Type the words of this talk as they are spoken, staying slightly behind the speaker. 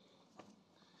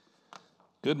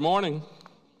Good morning.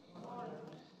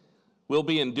 We'll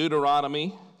be in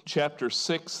Deuteronomy chapter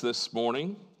 6 this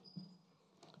morning.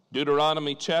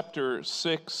 Deuteronomy chapter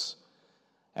 6,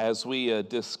 as we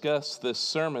discuss this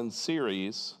sermon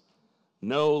series,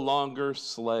 No Longer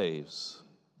Slaves.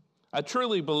 I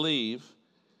truly believe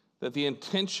that the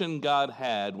intention God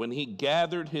had when he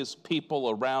gathered his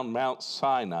people around Mount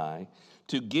Sinai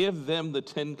to give them the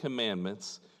 10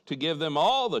 Commandments, to give them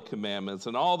all the commandments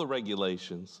and all the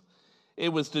regulations,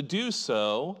 it was to do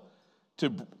so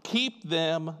to keep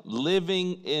them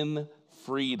living in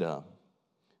freedom.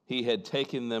 He had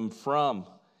taken them from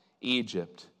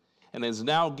Egypt and is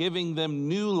now giving them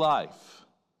new life.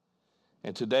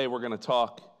 And today we're going to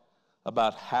talk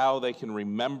about how they can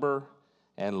remember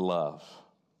and love.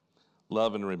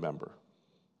 Love and remember.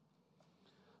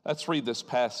 Let's read this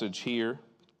passage here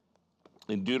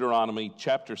in Deuteronomy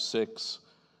chapter 6,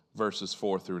 verses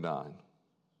 4 through 9.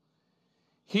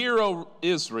 Hear, O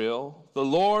Israel, the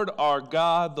Lord our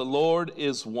God, the Lord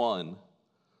is one.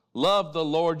 Love the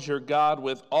Lord your God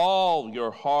with all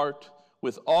your heart,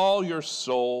 with all your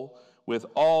soul, with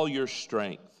all your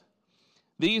strength.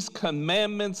 These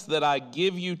commandments that I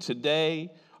give you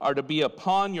today are to be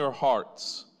upon your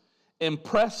hearts.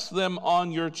 Impress them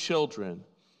on your children.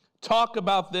 Talk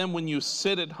about them when you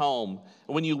sit at home,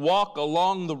 when you walk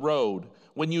along the road,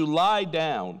 when you lie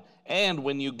down, and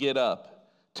when you get up.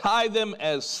 Tie them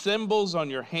as symbols on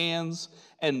your hands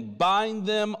and bind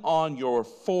them on your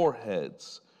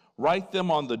foreheads. Write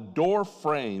them on the door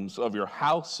frames of your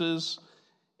houses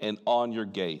and on your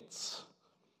gates.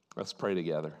 Let's pray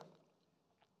together.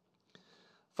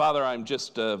 Father, I'm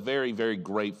just very, very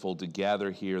grateful to gather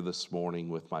here this morning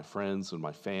with my friends and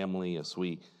my family as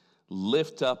we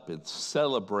lift up and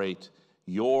celebrate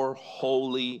your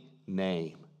holy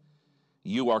name.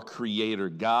 You are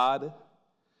Creator God.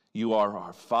 You are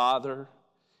our Father.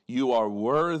 You are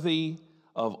worthy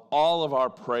of all of our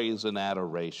praise and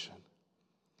adoration.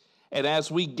 And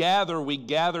as we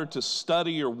gather to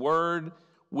study your word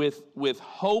with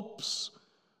hopes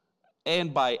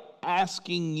and by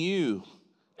asking you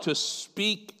to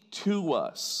speak to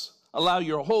us. Allow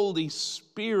your Holy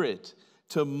Spirit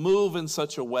to move in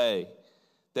such a way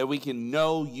that we can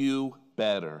know you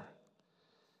better.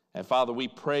 And Father, we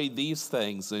pray these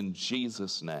things in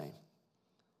Jesus' name.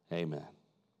 Amen.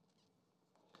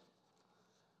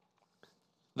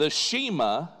 The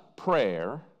Shema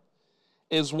prayer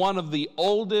is one of the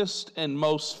oldest and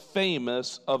most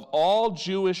famous of all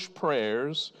Jewish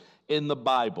prayers in the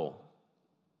Bible.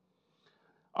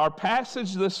 Our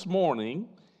passage this morning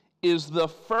is the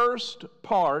first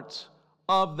part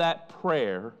of that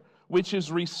prayer, which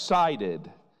is recited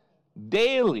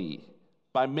daily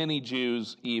by many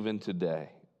Jews even today.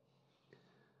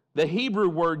 The Hebrew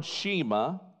word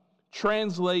Shema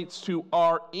translates to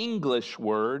our English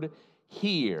word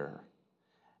hear,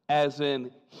 as in,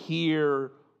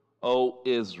 hear, O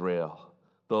Israel,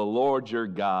 the Lord your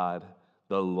God,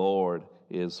 the Lord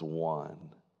is one.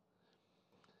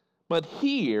 But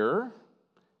hear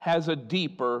has a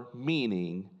deeper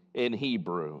meaning in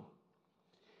Hebrew.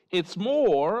 It's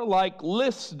more like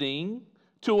listening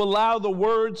to allow the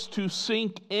words to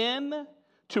sink in,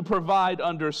 to provide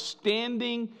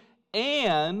understanding,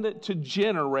 and to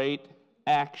generate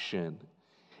action.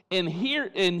 In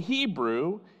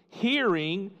Hebrew,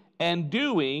 hearing and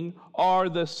doing are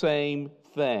the same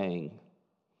thing.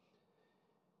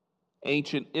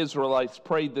 Ancient Israelites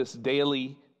prayed this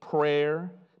daily prayer.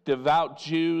 Devout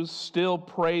Jews still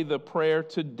pray the prayer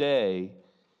today.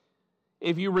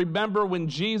 If you remember when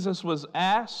Jesus was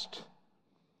asked,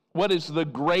 what is the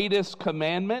greatest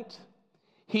commandment?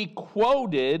 He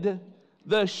quoted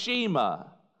the Shema.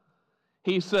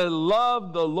 He said,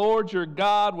 love the Lord your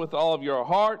God with all of your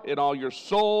heart and all your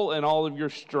soul and all of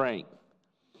your strength.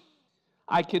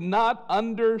 I cannot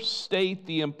understate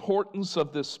the importance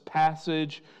of this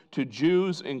passage to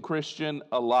Jews and Christians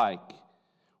alike,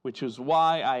 which is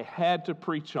why I had to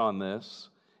preach on this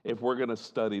if we're going to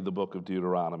study the book of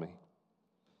Deuteronomy.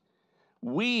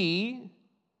 We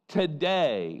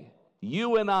today,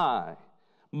 you and I,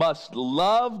 must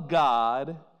love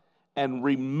God and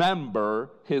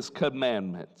remember his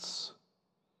commandments.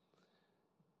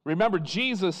 Remember,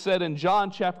 Jesus said in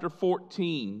John chapter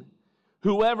 14,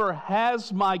 whoever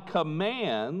has my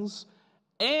commands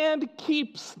and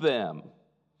keeps them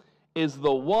is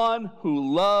the one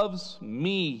who loves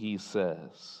me, he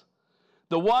says.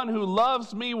 The one who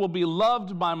loves me will be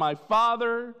loved by my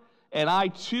Father, and I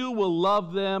too will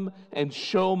love them and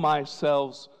show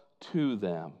myself to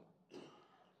them.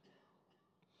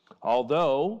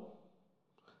 Although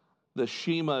the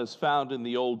Shema is found in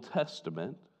the Old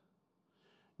Testament,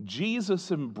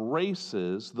 Jesus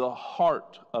embraces the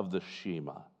heart of the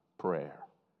Shema prayer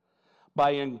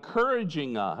by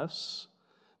encouraging us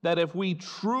that if we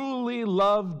truly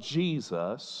love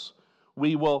Jesus,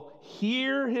 we will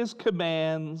hear his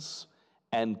commands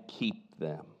and keep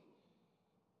them.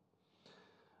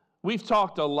 We've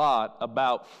talked a lot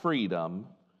about freedom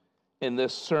in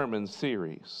this sermon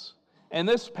series, and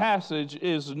this passage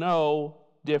is no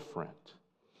different.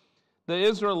 The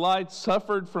Israelites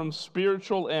suffered from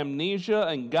spiritual amnesia,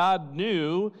 and God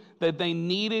knew that they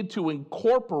needed to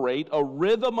incorporate a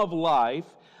rhythm of life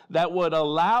that would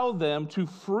allow them to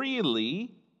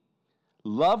freely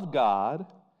love God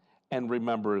and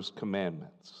remember his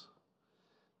commandments.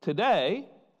 Today,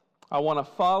 I want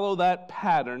to follow that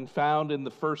pattern found in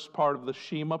the first part of the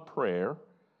Shema prayer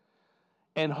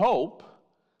and hope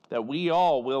that we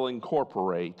all will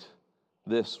incorporate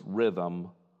this rhythm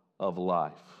of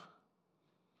life.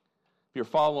 If you're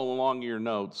following along in your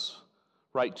notes,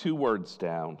 write 2 words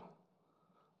down.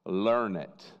 Learn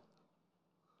it.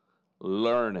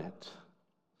 Learn it.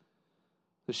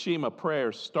 The Shema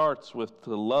prayer starts with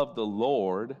to love the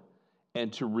Lord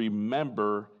and to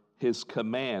remember his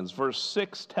commands. Verse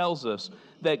 6 tells us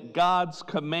that God's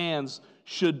commands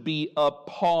should be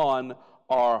upon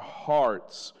our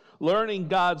hearts. Learning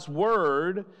God's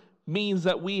word means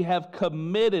that we have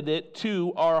committed it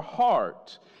to our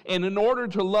heart. And in order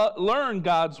to learn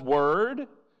God's word,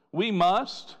 we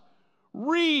must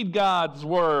read God's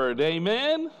word.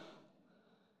 Amen?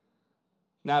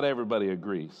 Not everybody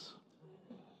agrees.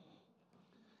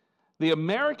 The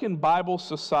American Bible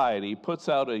Society puts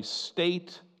out a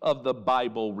State of the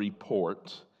Bible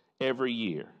report every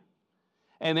year.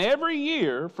 And every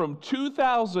year from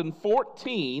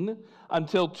 2014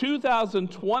 until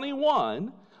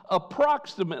 2021,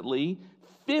 approximately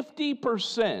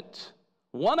 50%,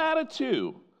 1 out of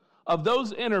 2, of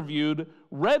those interviewed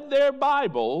read their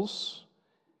Bibles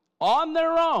on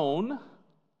their own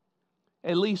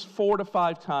at least 4 to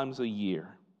 5 times a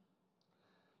year.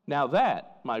 Now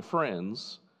that, my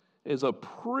friends, is a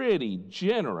pretty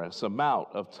generous amount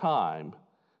of time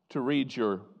to read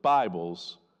your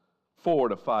Bibles 4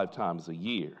 to 5 times a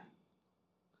year.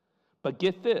 But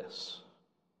get this.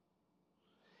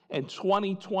 In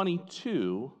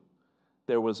 2022,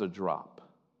 there was a drop.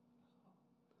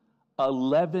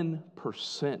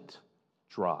 11%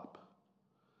 drop.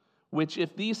 Which,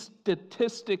 if these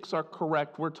statistics are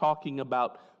correct, we're talking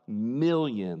about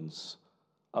millions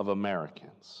of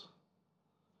Americans.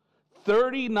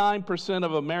 39%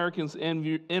 of Americans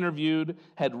interviewed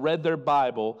had read their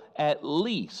Bible at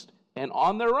least, and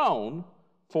on their own,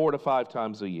 4 to 5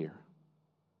 times a year.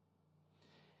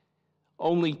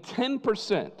 Only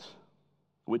 10%,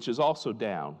 which is also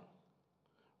down,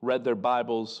 read their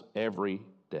Bibles every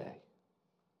day.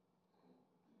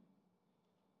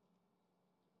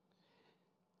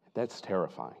 That's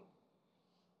terrifying.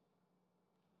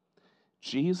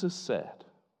 Jesus said,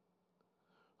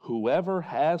 "Whoever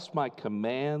has my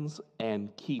commands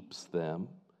and keeps them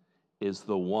is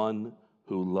the one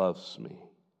who loves me."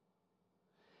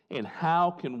 And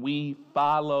how can we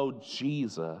follow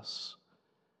Jesus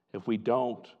if we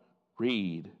don't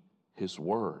read his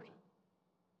word?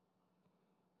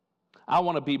 I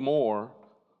want to be more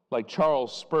like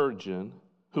Charles Spurgeon,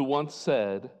 who once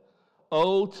said,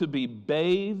 "Oh, to be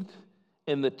bathed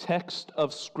in the text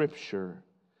of Scripture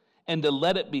and to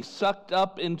let it be sucked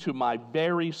up into my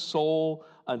very soul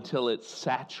until it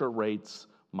saturates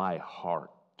my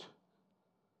heart."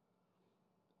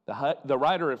 The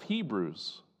writer of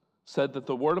Hebrews said that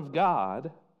the Word of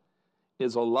God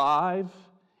is alive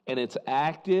and it's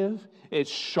active,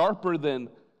 it's sharper than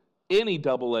any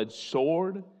double-edged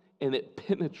sword, and it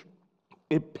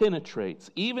penetrates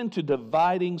even to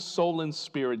dividing soul and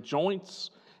spirit,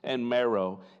 joints and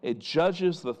marrow. It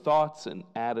judges the thoughts and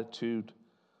attitude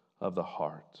of the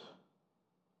heart.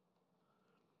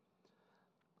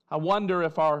 I wonder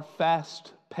if our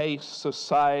fast-paced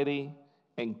society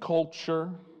and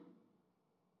culture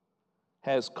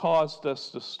has caused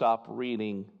us to stop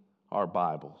reading our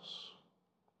Bibles.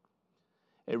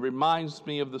 It reminds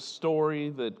me of the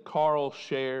story that Carl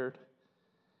shared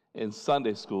in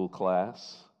Sunday school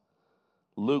class,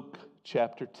 Luke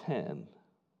chapter 10.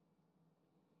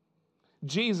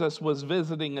 Jesus was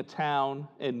visiting a town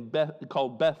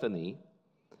called Bethany.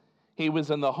 He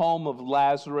was in the home of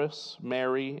Lazarus,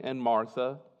 Mary, and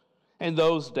Martha. In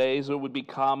those days, it would be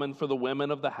common for the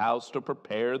women of the house to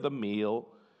prepare the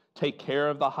meal, take care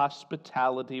of the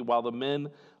hospitality while the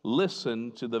men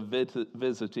listened to the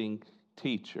visiting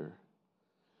teacher.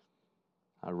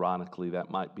 Ironically, that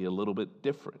might be a little bit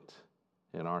different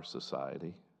in our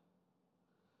society.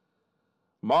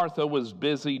 Martha was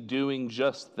busy doing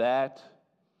just that.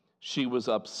 She was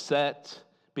upset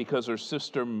because her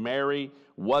sister Mary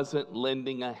wasn't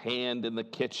lending a hand in the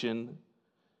kitchen.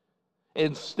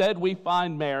 Instead, we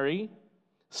find Mary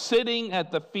sitting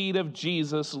at the feet of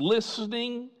Jesus,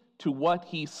 listening to what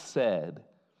he said.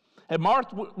 And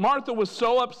Martha was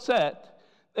so upset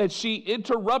that she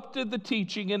interrupted the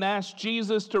teaching and asked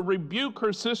Jesus to rebuke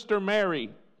her sister Mary.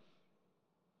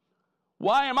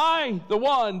 Why am I the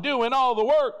one doing all the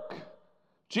work?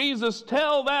 Jesus,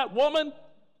 tell that woman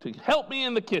to help me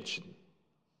in the kitchen.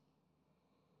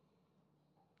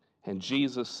 And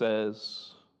Jesus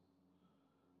says,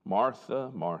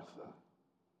 Martha, Martha,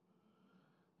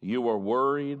 you are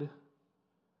worried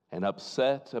and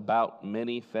upset about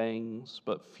many things,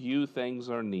 but few things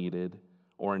are needed,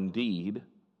 or indeed,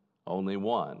 only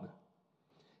one.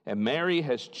 And Mary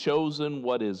has chosen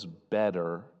what is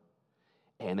better,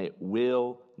 and it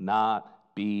will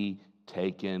not be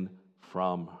taken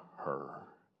from her.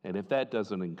 And if that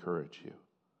doesn't encourage you,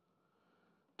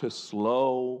 to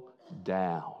slow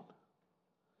down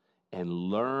and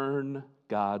learn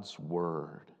God's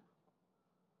word.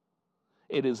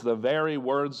 It is the very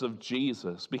words of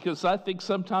Jesus, because I think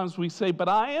sometimes we say, but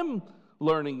I am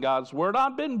learning God's word.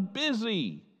 I've been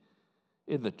busy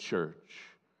in the church,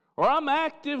 or I'm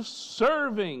active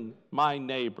serving my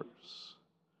neighbors.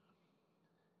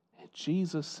 And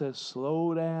Jesus says,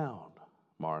 slow down,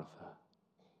 Martha.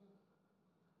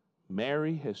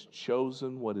 Mary has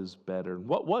chosen what is better. And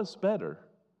what was better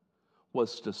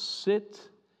was to sit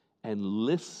and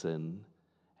listen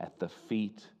at the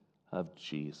feet of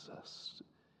Jesus.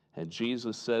 And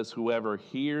Jesus says, whoever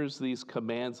hears these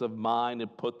commands of mine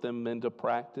and put them into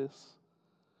practice,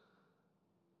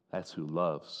 that's who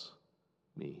loves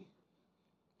me.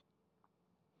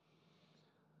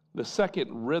 The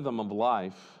second rhythm of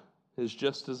life is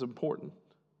just as important.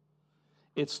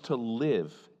 It's to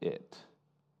live it.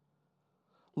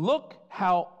 Look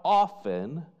how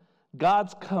often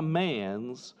God's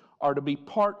commands are to be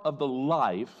part of the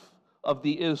life of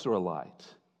the Israelite.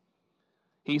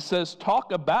 He says,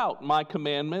 talk about my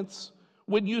commandments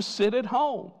when you sit at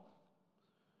home.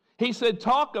 He said,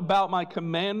 talk about my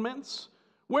commandments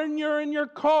when you're in your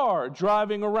car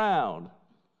driving around.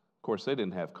 Of course, they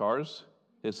didn't have cars.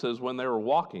 It says when they were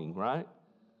walking, right?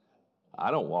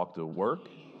 I don't walk to work.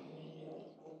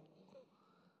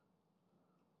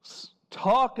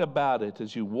 Talk about it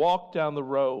as you walk down the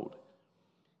road.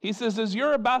 He says, as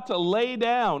you're about to lay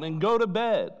down and go to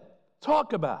bed,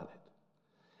 talk about it.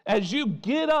 As you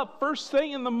get up first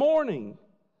thing in the morning,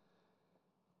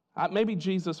 maybe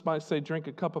Jesus might say, drink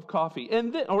a cup of coffee,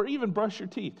 and then, or even brush your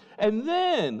teeth. And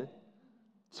then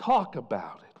talk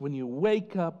about it when you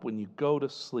wake up, when you go to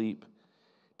sleep.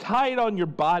 Tie it on your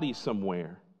body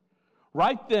somewhere.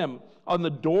 Write them on the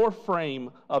door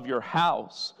frame of your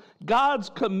house. God's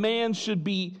commands should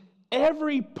be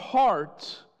every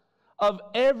part of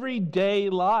everyday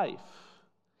life.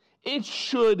 It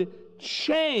should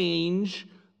change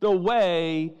the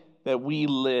way that we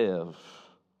live.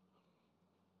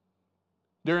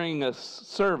 During a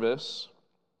service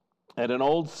at an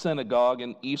old synagogue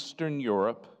in Eastern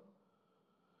Europe,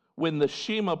 when the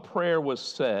Shema prayer was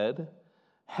said,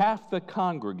 half the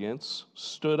congregants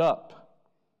stood up,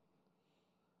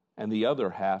 and the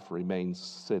other half remained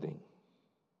sitting.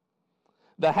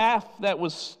 The half that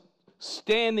was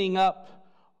standing up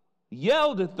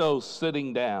yelled at those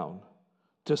sitting down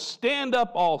to stand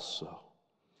up also.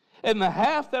 And the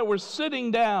half that were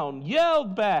sitting down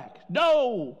yelled back,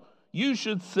 no, you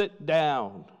should sit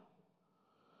down.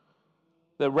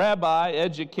 The rabbi,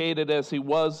 educated as he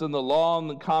was in the law and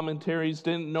the commentaries,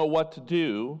 didn't know what to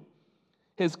do.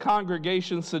 His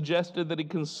congregation suggested that he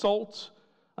consult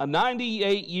a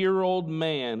 98-year-old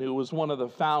man who was one of the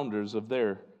founders of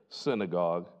their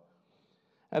synagogue.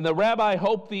 And the rabbi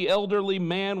hoped the elderly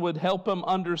man would help him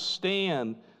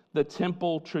understand the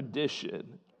temple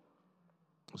tradition.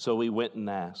 So he went and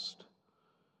asked.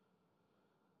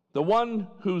 The one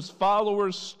whose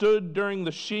followers stood during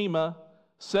the Shema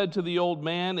said to the old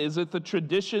man, is it the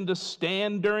tradition to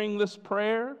stand during this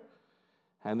prayer?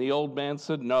 And the old man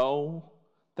said, no,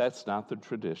 that's not the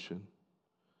tradition.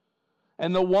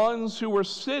 And the ones who were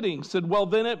sitting said, well,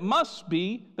 then it must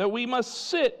be that we must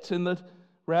sit. And the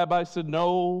rabbi said,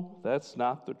 no, that's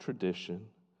not the tradition.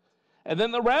 And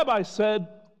then the rabbi said,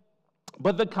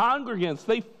 but the congregants,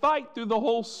 they fight through the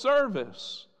whole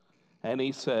service. And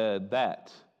he said,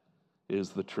 that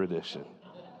is the tradition.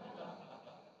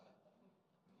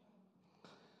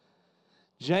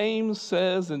 James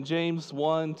says in James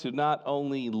 1 to not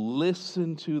only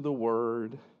listen to the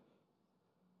word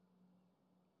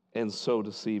and so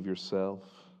deceive yourself,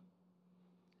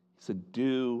 He said,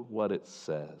 do what it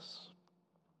says.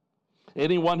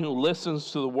 Anyone who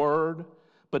listens to the word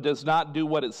but does not do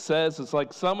what it says is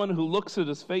like someone who looks at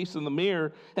his face in the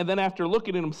mirror, and then after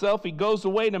looking at himself, he goes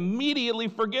away and immediately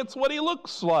forgets what he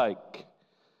looks like.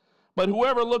 But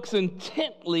whoever looks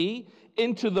intently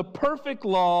into the perfect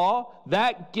law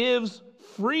that gives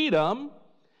freedom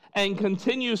and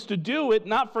continues to do it,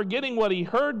 not forgetting what he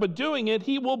heard, but doing it,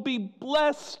 he will be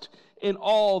blessed in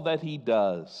all that he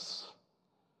does.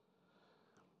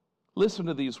 Listen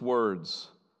to these words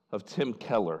of Tim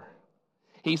Keller.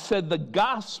 He said, the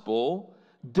gospel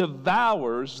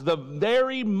devours the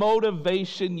very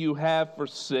motivation you have for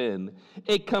sin.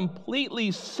 It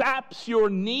completely saps your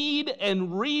need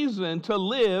and reason to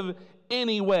live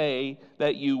any way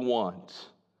that you want.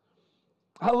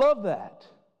 I love that.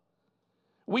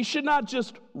 We should not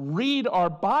just read our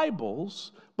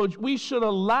Bibles, but we should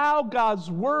allow God's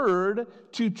word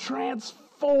to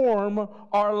transform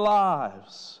our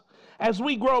lives. As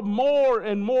we grow more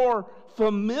and more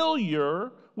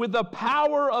familiar with the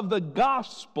power of the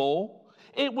gospel,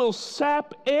 it will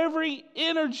sap every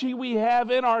energy we have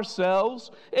in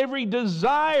ourselves, every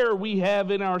desire we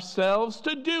have in ourselves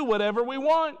to do whatever we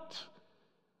want.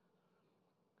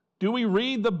 Do we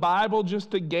read the Bible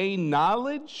just to gain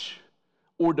knowledge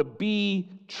or to be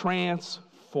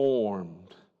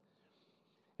transformed?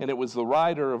 And it was the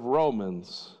writer of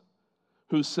Romans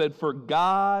who said, for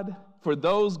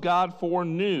those God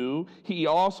foreknew, he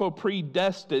also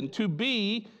predestined to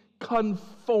be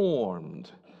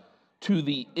conformed to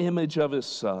the image of his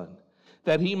Son,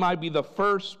 that he might be the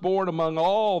firstborn among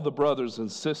all the brothers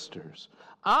and sisters.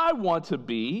 I want to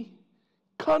be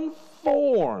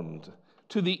conformed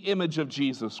to the image of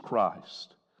Jesus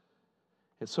Christ.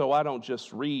 And so I don't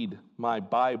just read my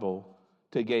Bible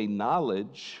to gain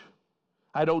knowledge.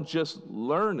 I don't just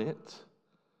learn it.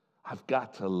 I've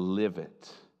got to live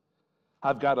it.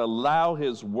 I've got to allow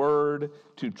his word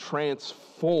to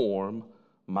transform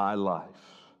my life.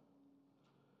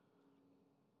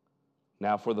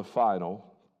 Now for the final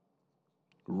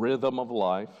rhythm of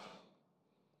life,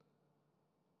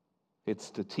 it's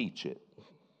to teach it.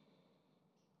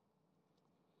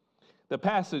 The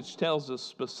passage tells us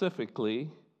specifically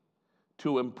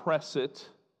to impress it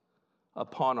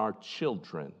upon our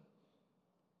children.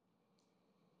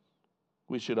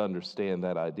 We should understand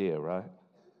that idea, right?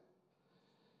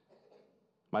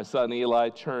 My son Eli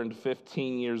turned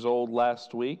 15 years old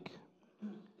last week.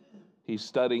 He's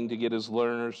studying to get his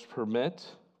learner's permit.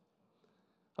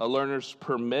 A learner's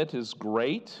permit is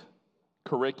great.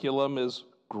 Curriculum is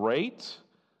great.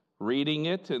 Reading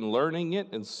it and learning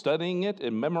it and studying it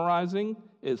and memorizing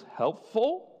is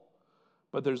helpful.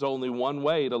 But there's only one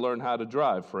way to learn how to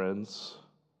drive, friends.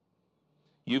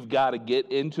 You've got to get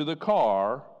into the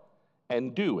car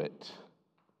and do it.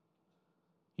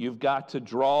 You've got to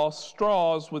draw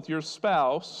straws with your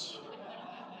spouse.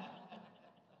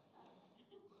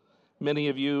 Many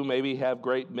of you maybe have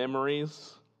great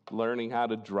memories learning how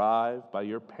to drive by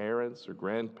your parents or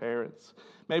grandparents.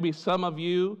 Maybe some of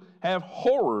you have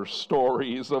horror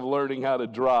stories of learning how to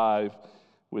drive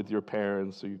with your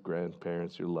parents or your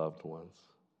grandparents, your loved ones.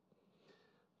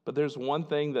 But there's one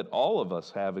thing that all of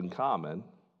us have in common.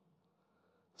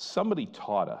 Somebody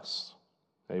taught us.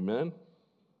 Amen?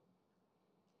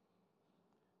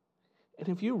 And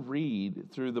if you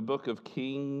read through the book of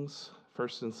Kings,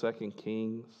 1st and 2nd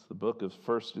Kings, the book of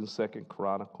 1st and 2nd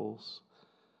Chronicles,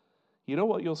 you know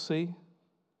what you'll see?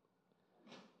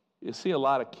 You see a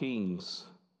lot of kings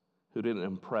who didn't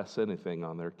impress anything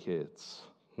on their kids.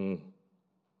 They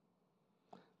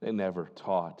never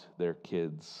taught their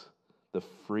kids the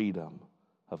freedom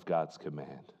of God's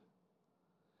command.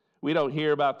 We don't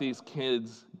hear about these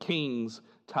kings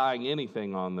tying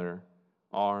anything on their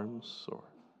arms or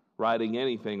writing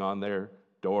anything on their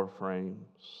door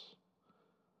frames.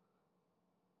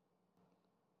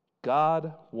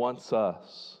 God wants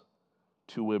us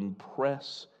to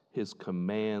impress his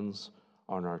commands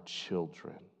on our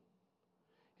children.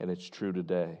 And it's true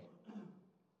today.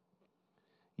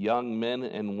 Young men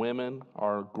and women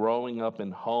are growing up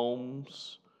in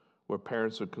homes where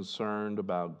parents are concerned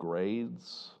about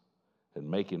grades and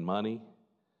making money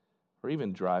or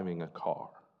even driving a car.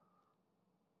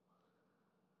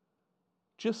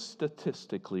 Just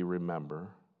statistically remember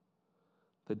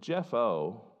that Jeff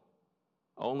O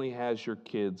only has your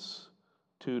kids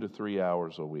 2 to 3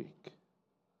 hours a week.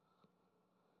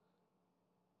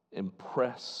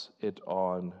 Impress it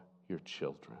on your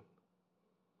children.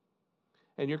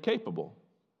 And you're capable.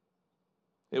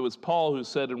 It was Paul who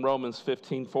said in Romans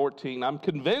 15:14, I'm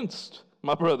convinced,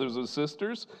 my brothers and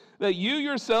sisters, that you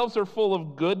yourselves are full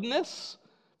of goodness,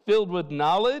 filled with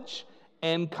knowledge,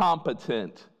 and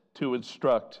competent to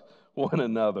instruct one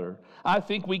another. I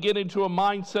think we get into a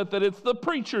mindset that it's the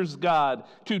preacher's God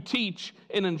to teach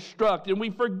and instruct, and we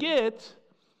forget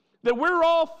that we're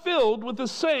all filled with the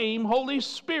same Holy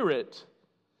Spirit,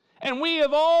 and we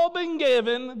have all been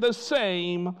given the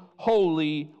same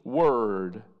Holy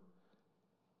Word,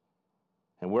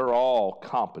 and we're all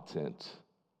competent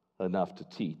enough to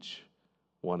teach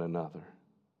one another.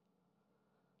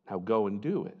 Now go and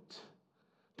do it.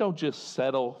 Don't just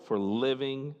settle for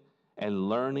living and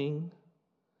learning.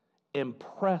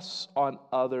 Impress on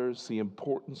others the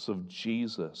importance of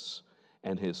Jesus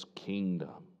and his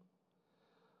kingdom.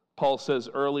 Paul says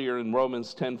earlier in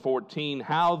Romans 10:14,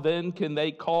 how then can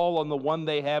they call on the one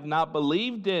they have not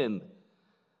believed in?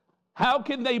 How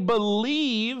can they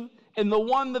believe in the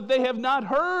one that they have not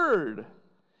heard?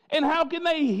 And how can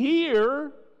they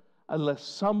hear unless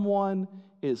someone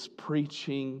is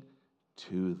preaching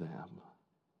to them?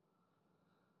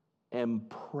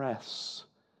 Impress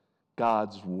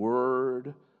God's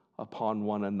word upon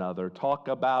one another. Talk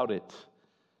about it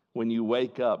when you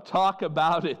wake up. Talk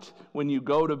about it when you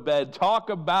go to bed. Talk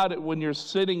about it when you're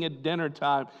sitting at dinner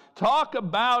time. Talk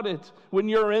about it when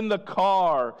you're in the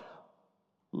car.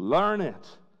 Learn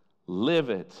it, live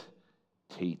it,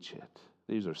 teach it.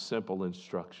 These are simple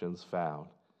instructions found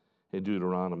in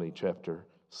Deuteronomy chapter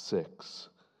 6.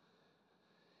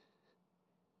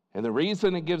 And the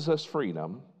reason it gives us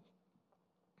freedom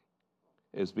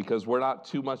is because we're not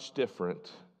too much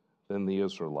different than the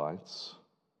Israelites.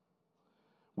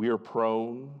 We are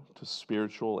prone to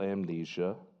spiritual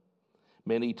amnesia.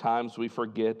 Many times we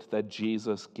forget that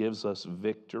Jesus gives us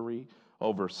victory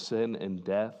over sin and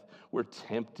death. We're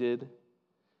tempted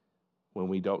when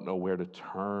we don't know where to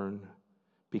turn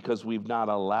because we've not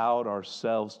allowed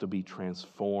ourselves to be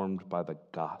transformed by the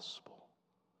gospel.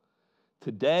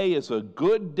 Today is a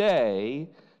good day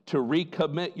to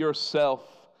recommit yourself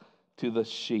to the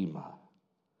Shema.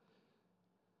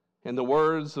 In the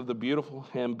words of the beautiful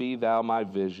hymn, Be Thou My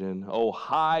Vision, O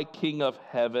high King of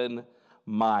heaven,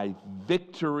 my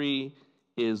victory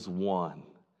is won.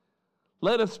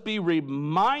 Let us be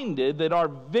reminded that our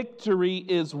victory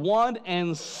is won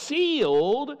and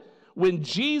sealed when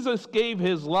Jesus gave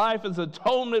his life as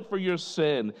atonement for your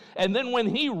sin. And then when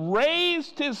he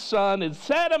raised his son and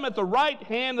set him at the right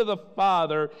hand of the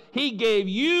Father, he gave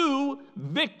you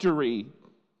victory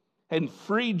and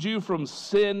freed you from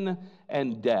sin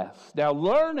and death. Now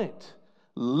learn it,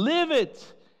 live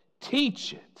it,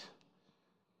 teach it.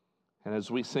 And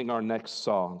as we sing our next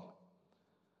song,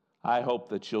 I hope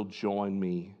that you'll join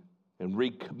me in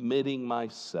recommitting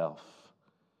myself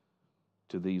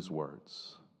to these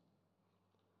words.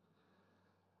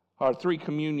 Our 3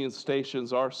 communion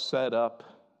stations are set up.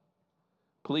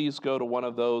 Please go to one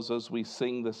of those as we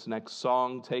sing this next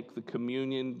song. Take the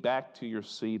communion back to your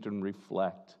seat and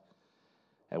reflect.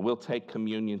 And we'll take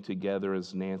communion together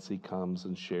as Nancy comes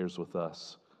and shares with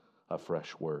us a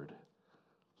fresh word.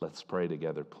 Let's pray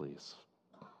together, please.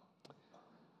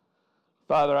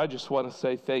 Father, I just want to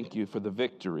say thank you for the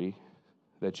victory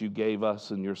that you gave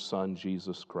us in your Son,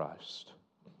 Jesus Christ.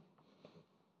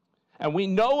 And we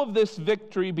know of this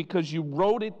victory because you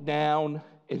wrote it down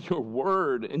in your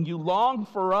word, and you long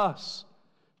for us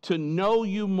to know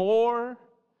you more,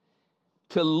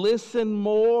 to listen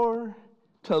more,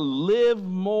 to live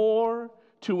more,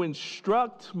 to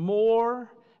instruct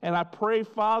more. And I pray,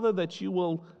 Father, that you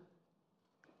will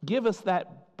give us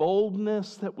that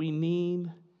boldness that we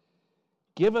need.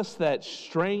 Give us that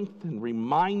strength and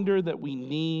reminder that we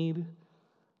need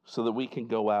so that we can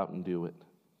go out and do it.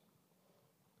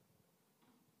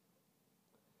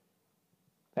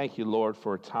 Thank you, Lord,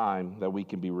 for a time that we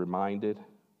can be reminded,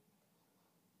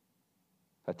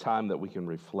 a time that we can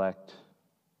reflect,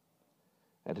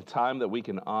 and a time that we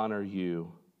can honor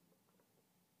you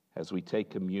as we take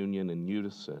communion in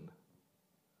unison,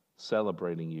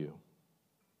 celebrating you.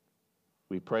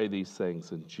 We pray these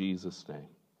things in Jesus' name.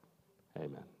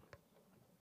 Amen.